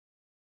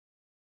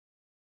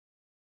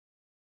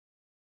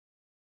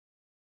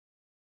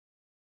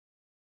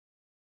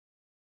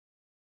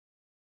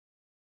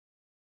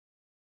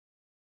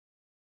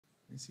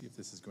Let me see if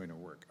this is going to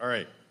work. All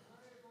right.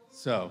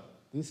 So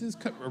this is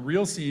a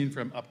real scene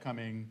from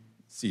upcoming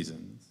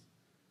seasons.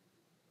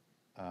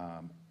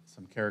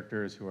 Some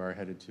characters who are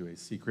headed to a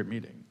secret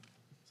meeting.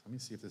 So let me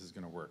see if this is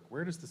going to work.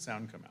 Where does the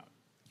sound come out?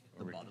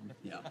 The bottom,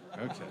 yeah.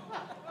 Okay.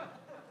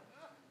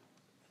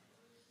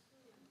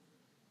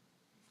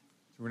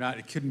 So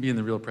it couldn't be in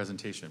the real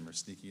presentation. We're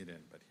sneaking it in,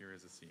 but here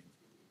is a scene.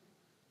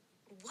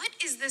 What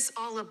is this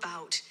all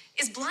about?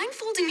 Is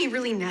blindfolding me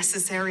really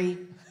necessary?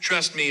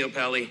 Trust me,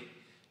 Opelli.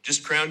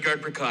 Just Crown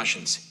Guard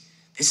precautions.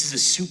 This is a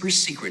super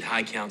secret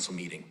High Council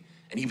meeting,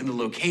 and even the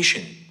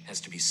location has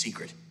to be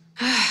secret.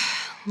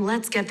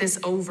 Let's get this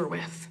over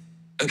with.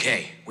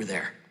 Okay, we're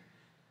there.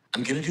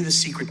 I'm gonna do the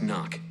secret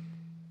knock,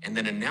 and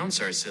then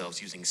announce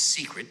ourselves using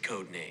secret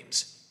code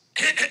names.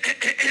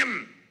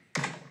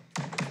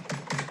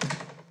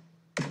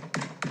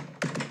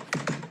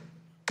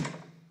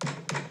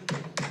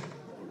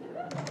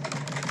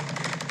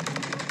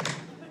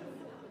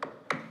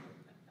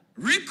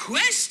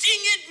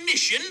 Requesting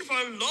admission for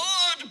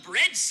Lord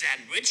Bread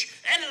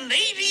Sandwich and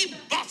Lady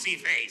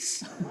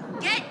Bossyface.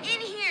 Get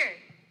in here!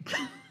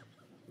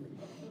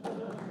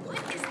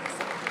 What is this?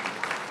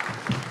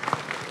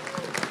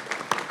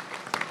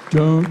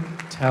 Don't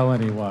tell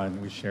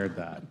anyone we shared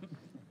that.